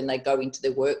running when they go into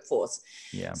the workforce.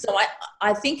 Yeah. So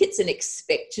I think it's an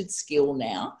expected skill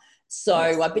now.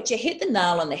 So, but you hit the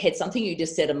nail on the head. Something you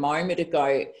just said a moment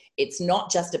ago, it's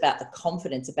not just about the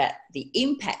confidence, about the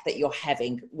impact that you're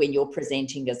having when you're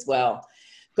presenting as well.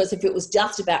 Because if it was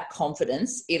just about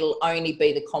confidence, it'll only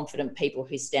be the confident people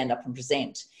who stand up and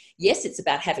present. Yes, it's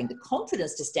about having the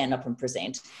confidence to stand up and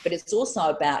present, but it's also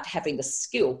about having the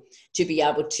skill to be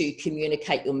able to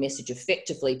communicate your message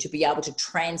effectively, to be able to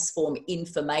transform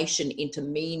information into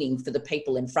meaning for the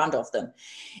people in front of them.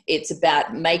 It's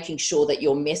about making sure that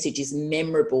your message is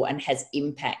memorable and has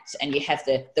impact, and you have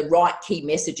the right key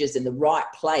messages in the right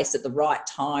place at the right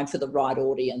time for the right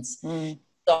audience.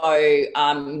 So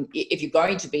if you're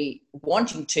going to be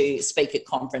wanting to speak at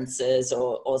conferences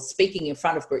or speaking in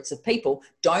front of groups of people,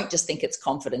 don't just think it's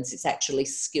confidence, it's actually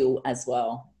skill as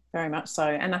well. Very much so.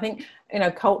 And I think,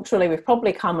 culturally, we've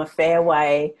probably come a fair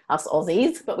way, us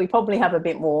Aussies, but we probably have a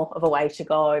bit more of a way to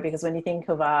go, because when you think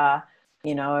of our,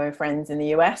 friends in the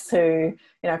US who,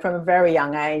 from a very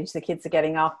young age, the kids are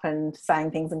getting up and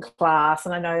saying things in class.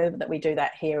 And I know that we do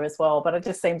that here as well, but it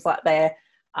just seems like they're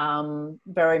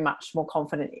very much more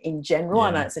confident in general.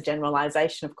 I know it's a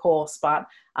generalization, of course, but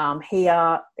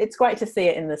here it's great to see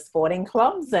it in the sporting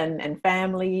clubs and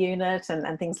family unit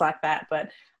and things like that, but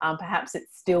perhaps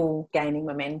it's still gaining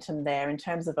momentum there in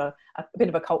terms of a bit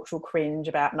of a cultural cringe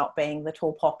about not being the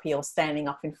tall poppy or standing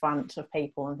up in front of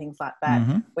people and things like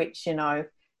that, which,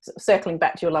 circling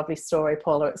back to your lovely story,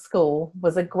 Paula, at school,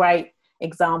 was a great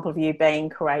example of you being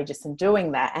courageous and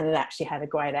doing that, and it actually had a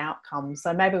great outcome.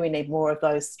 So maybe we need more of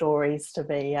those stories to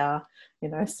be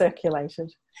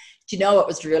circulated. Do you know what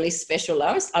was really special,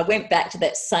 Lois? I went back to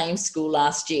that same school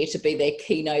last year to be their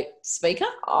keynote speaker.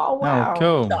 Oh, wow. Oh,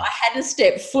 cool. So I hadn't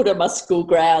stepped foot on my school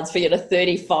grounds for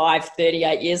 35,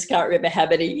 38 years, can't remember how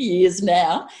many years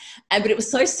now. But it was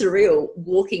so surreal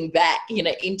walking back,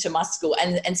 into my school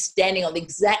and standing on the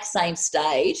exact same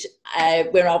stage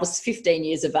where I was 15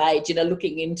 years of age,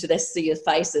 looking into the sea of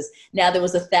faces. Now there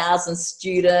was 1,000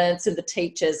 students and the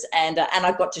teachers, and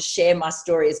I got to share my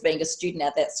story as being a student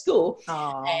at that school.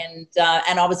 Oh.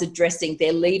 And I was addressing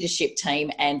their leadership team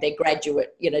and their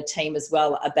graduate, team as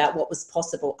well about what was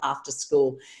possible after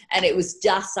school. And it was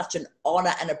just such an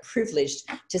honour and a privilege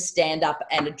to stand up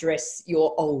and address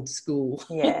your old school.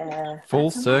 Yeah.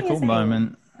 Full circle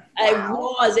moment.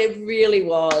 It really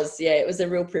was. Yeah, it was a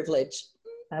real privilege.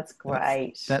 That's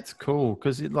great. That's cool,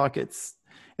 because it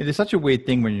is such a weird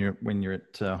thing when you're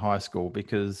at high school,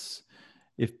 because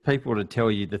if people were to tell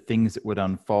you the things that would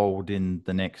unfold in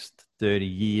the next 30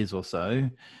 years or so,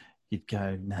 you'd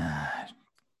go, nah,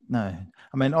 no.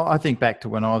 I mean, I think back to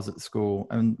when I was at school,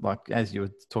 and like as you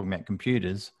were talking about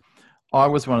computers, I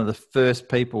was one of the first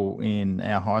people in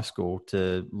our high school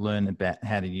to learn about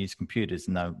how to use computers,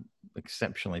 and they're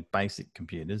exceptionally basic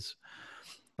computers.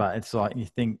 But it's like you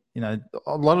think, a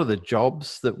lot of the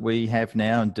jobs that we have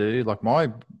now and do, like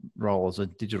my role as a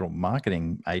digital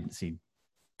marketing agency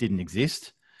didn't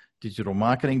exist. Digital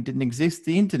marketing didn't exist.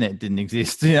 The internet didn't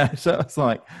exist. So it's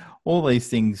like all these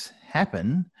things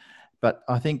happen. But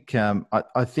I think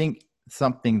I think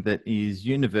something that is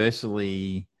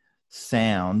universally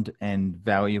sound and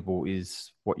valuable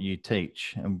is what you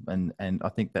teach, and I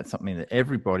think that's something that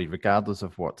everybody, regardless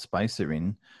of what space they're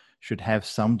in, should have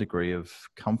some degree of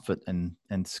comfort and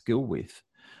skill with.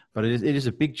 But it is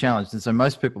a big challenge, and so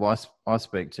most people I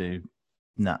speak to,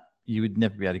 you would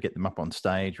never be able to get them up on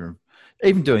stage, or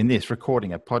even doing this,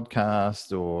 recording a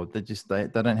podcast, or they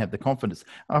don't have the confidence.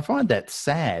 I find that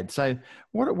sad. So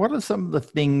what are some of the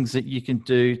things that you can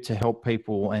do to help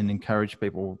people and encourage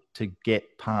people to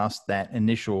get past that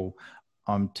initial,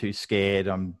 I'm too scared,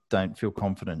 don't feel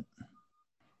confident?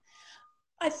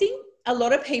 I think a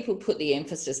lot of people put the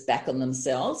emphasis back on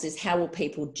themselves. Is how will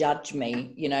people judge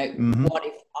me? What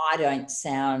if I don't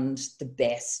sound the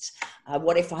best?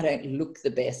 What if I don't look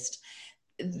the best?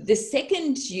 The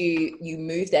second you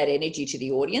move that energy to the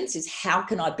audience is, how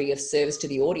can I be of service to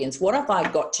the audience? What have I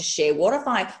got to share?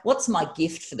 What's my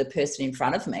gift for the person in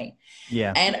front of me?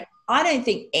 Yeah. And I don't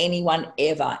think anyone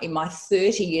ever in my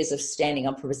 30 years of standing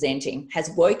up presenting has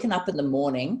woken up in the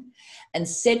morning and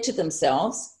said to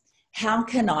themselves, how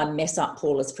can I mess up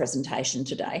Paula's presentation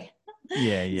today?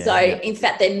 Yeah. So in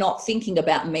fact, they're not thinking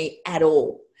about me at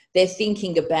all. They're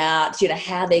thinking about,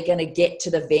 how they're going to get to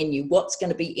the venue, what's going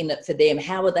to be in it for them,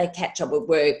 how will they catch up with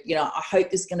work? I hope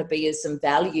there's going to be some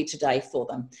value today for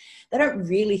them. They don't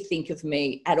really think of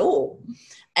me at all.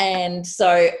 And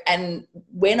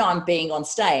when I'm being on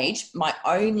stage, my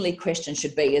only question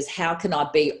should be is, how can I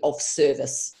be of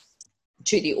service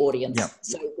to the audience? Yep.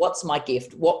 So what's my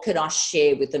gift? What could I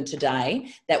share with them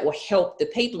today that will help the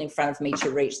people in front of me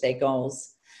to reach their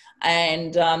goals?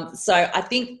 And so I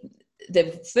think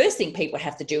the first thing people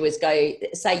have to do is say,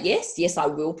 yes, I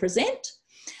will present.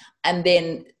 And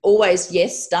then always,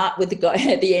 start with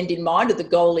the end in mind, or the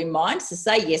goal in mind. So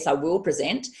say, yes, I will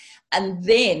present. And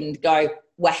then go,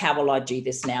 well, how will I do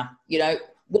this now?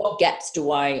 What gaps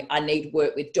do I need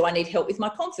work with? Do I need help with my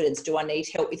confidence? Do I need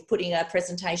help with putting a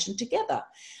presentation together?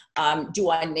 Do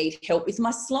I need help with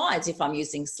my slides if I'm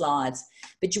using slides?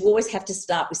 But you always have to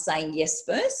start with saying yes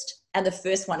first. And the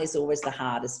first one is always the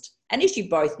hardest. And as you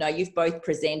both know, you've both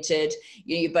presented,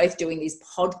 you're both doing these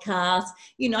podcasts,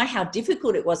 how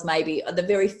difficult it was maybe the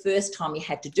very first time you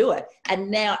had to do it.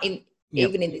 And now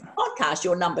even in this podcast,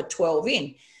 you're number 12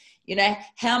 in.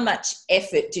 How much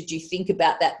effort did you think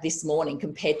about that this morning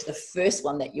compared to the first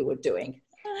one that you were doing?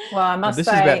 Well, I must this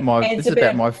say, is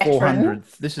about my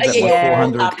 400th. This is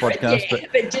about my 400th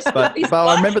podcast. Yeah, but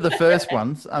I remember the first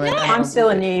ones. I mean, I'm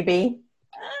still a newbie.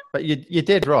 But you're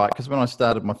dead right, because when I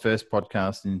started my first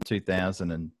podcast in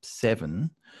 2007,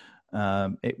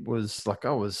 it was like,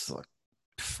 I was like,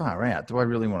 far out. Do I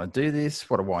really want to do this?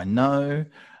 What do I know?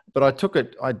 But I took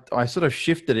it, I sort of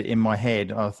shifted it in my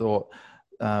head. I thought,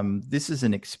 this is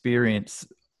an experience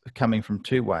coming from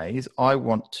two ways. I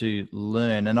want to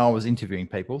learn, and I was interviewing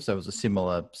people, so it was a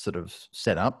similar sort of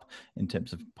setup in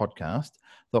terms of podcast.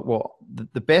 Thought, well,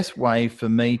 the best way for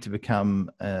me to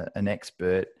become an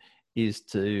expert is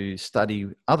to study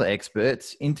other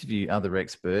experts, interview other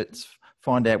experts,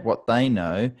 find out what they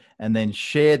know, and then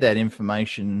share that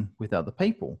information with other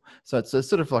people. So it's a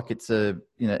sort of like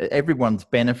everyone's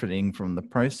benefiting from the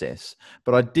process.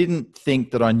 But I didn't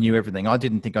think that I knew everything. I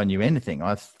didn't think I knew anything.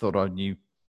 I thought I knew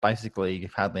basically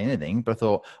hardly anything, but I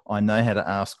thought I know how to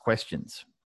ask questions.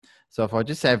 So if I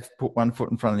just put one foot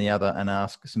in front of the other and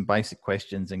ask some basic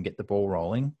questions and get the ball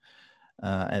rolling,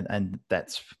 and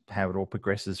that's how it all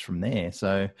progresses from there.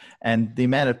 So, and the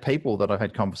amount of people that I've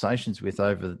had conversations with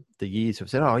over the years have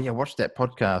said, oh yeah, watch that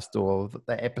podcast or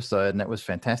that episode, and that was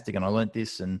fantastic, and I learned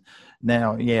this, and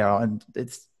now,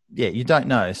 you don't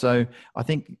know. So I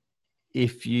think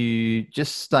if you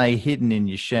just stay hidden in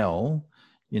your shell,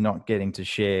 you're not getting to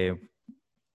share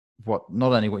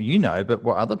not only what you know, but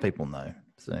what other people know.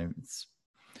 So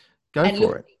go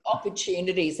for it. The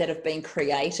opportunities that have been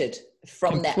created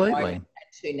from that moment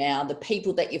to now, the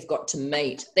people that you've got to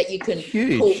meet, that you can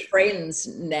call friends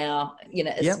now,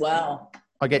 as well.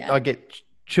 I get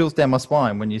chills down my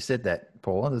spine when you said that,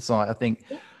 Paula. It's like, I think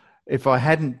if I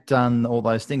hadn't done all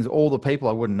those things, all the people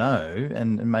I wouldn't know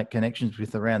and make connections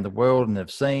with around the world and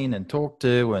have seen and talked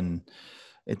to, and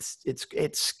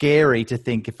it's scary to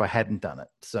think if I hadn't done it.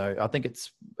 So I think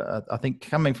I think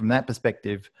coming from that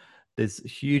perspective, there's a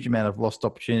huge amount of lost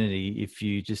opportunity if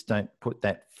you just don't put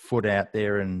that foot out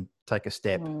there and take a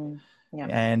step. Yeah.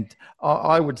 And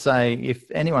I would say, if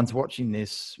anyone's watching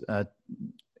this,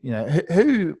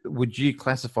 who would you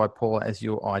classify, Paula, as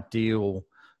your ideal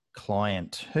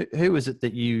client? Who is it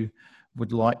that you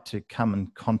would like to come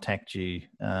and contact you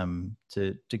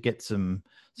to get some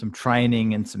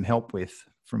training and some help with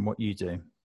from what you do?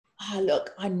 Oh,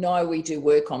 look, I know we do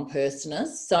work on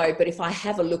personas. But if I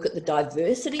have a look at the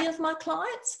diversity of my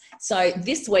clients, so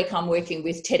this week I'm working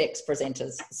with TEDx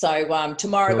presenters. So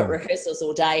tomorrow I've got rehearsals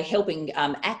all day helping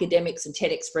academics and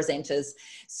TEDx presenters.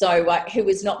 So who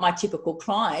is not my typical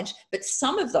client, but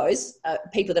some of those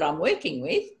people that I'm working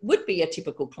with would be a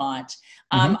typical client.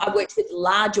 I worked with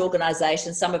large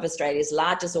organisations, some of Australia's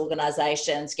largest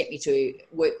organisations get me to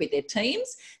work with their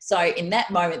teams. So in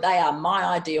that moment, they are my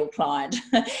ideal client.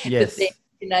 Yes. But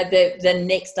then, the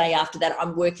next day after that,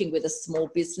 I'm working with a small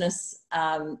business,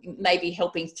 maybe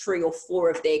helping 3 or 4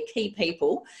 of their key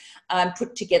people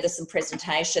put together some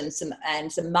presentations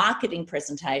and some marketing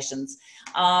presentations.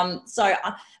 My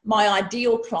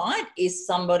ideal client is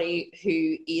somebody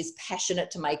who is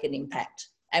passionate to make an impact.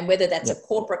 And whether that's a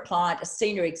corporate client, a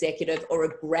senior executive, or a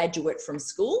graduate from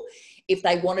school, if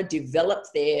they want to develop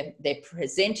their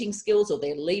presenting skills or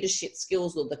their leadership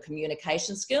skills or the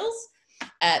communication skills,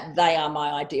 they are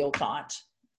my ideal client.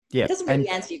 Yeah. It doesn't really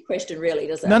answer your question, really,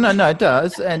 does it? No, it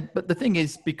does. But the thing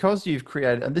is, because you've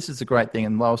created, and this is a great thing,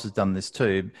 and Lois has done this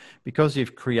too, because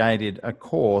you've created a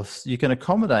course, you can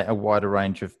accommodate a wider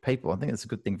range of people. I think it's a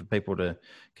good thing for people to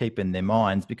keep in their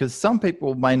minds, because some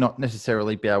people may not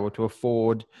necessarily be able to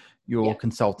afford your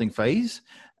consulting fees,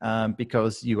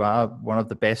 because you are one of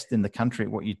the best in the country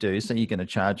at what you do. So you're going to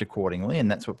charge accordingly.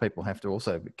 And that's what people have to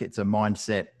also get a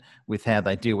mindset with how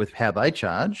they deal with how they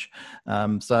charge.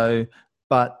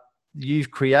 But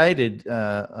you've created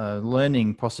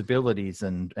learning possibilities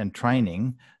and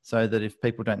training so that if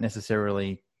people don't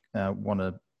necessarily want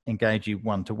to engage you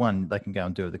one-to-one, they can go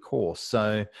and do the course.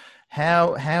 So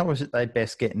how is it they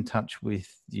best get in touch with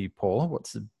you, Paula?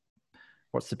 What's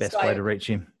the best way to reach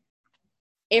you?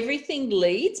 Everything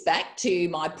leads back to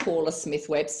my Paula Smith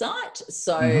website.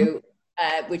 So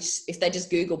which if they just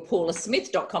Google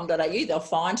paulasmith.com.au, they'll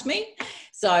find me.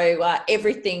 So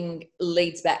everything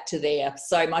leads back to there.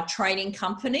 So my training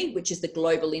company, which is the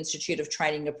Global Institute of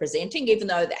Training and Presenting, even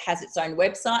though that has its own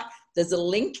website, there's a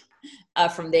link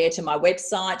from there to my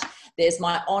website. There's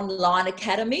my online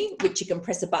academy, which you can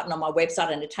press a button on my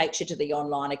website and it takes you to the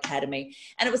online academy.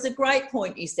 And it was a great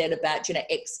point you said about,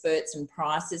 experts and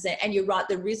prices. And you're right,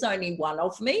 there is only one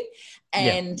of me.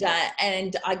 And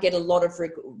and I get a lot of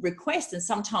requests. And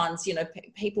sometimes,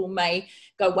 people may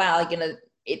go, wow,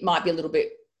 it might be a little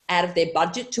bit out of their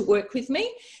budget to work with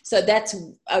me. So that's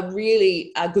a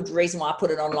really good reason why I put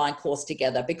an online course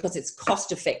together, because it's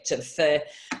cost effective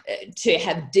to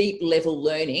have deep level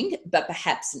learning, but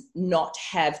perhaps not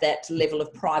have that level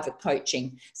of private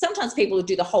coaching. Sometimes people will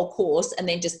do the whole course and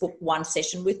then just book one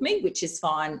session with me, which is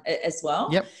fine as well.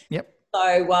 Yep.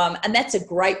 So, and that's a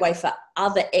great way for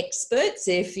other experts,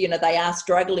 if, they are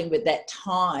struggling with that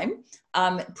time,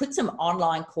 put some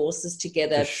online courses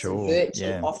together, some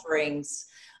virtual offerings.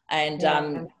 And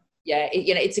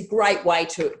it's a great way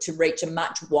to reach a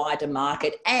much wider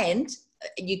market, and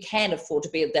you can afford to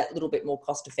be that little bit more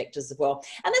cost effective as well.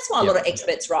 And that's why a lot of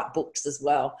experts write books as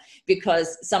well,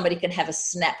 because somebody can have a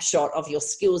snapshot of your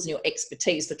skills and your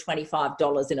expertise for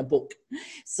 $25 in a book.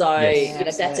 So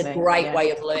that's a great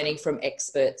way of learning from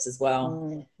experts as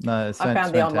well. No, I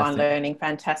found the online learning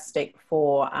fantastic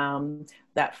for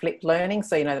that flipped learning.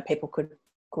 So, that people could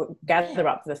gather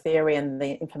up the theory and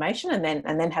the information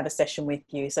and then have a session with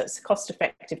you. So it's cost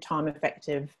effective, time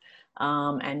effective,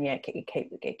 and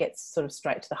it gets sort of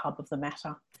straight to the hub of the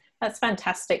matter. That's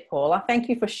fantastic, Paula. Thank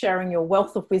you for sharing your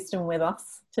wealth of wisdom with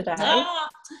us today.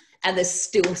 And there's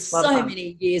still so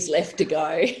many years left to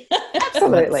go.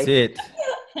 Absolutely. That's it.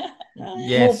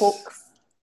 Yes. More books.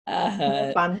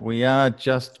 More fun. We are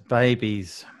just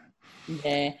babies.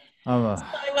 Yeah. Oh.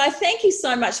 So thank you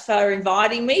so much for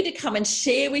inviting me to come and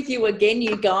share with you again,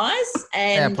 you guys.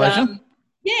 And our pleasure.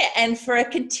 And for a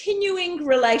continuing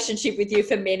relationship with you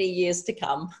for many years to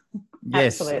come.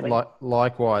 Yes, absolutely.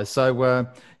 Likewise. So,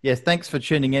 thanks for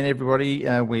tuning in, everybody.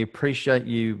 We appreciate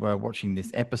you watching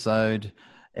this episode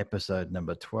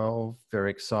number 12. Very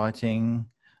exciting.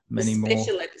 Many more.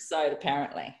 Special episode,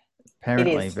 apparently.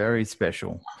 Apparently, very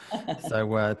special.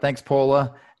 So, thanks,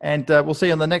 Paula. And we'll see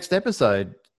you on the next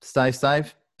episode. Stay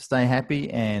safe, stay happy,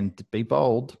 and be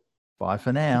bold. Bye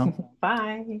for now.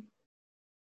 Bye.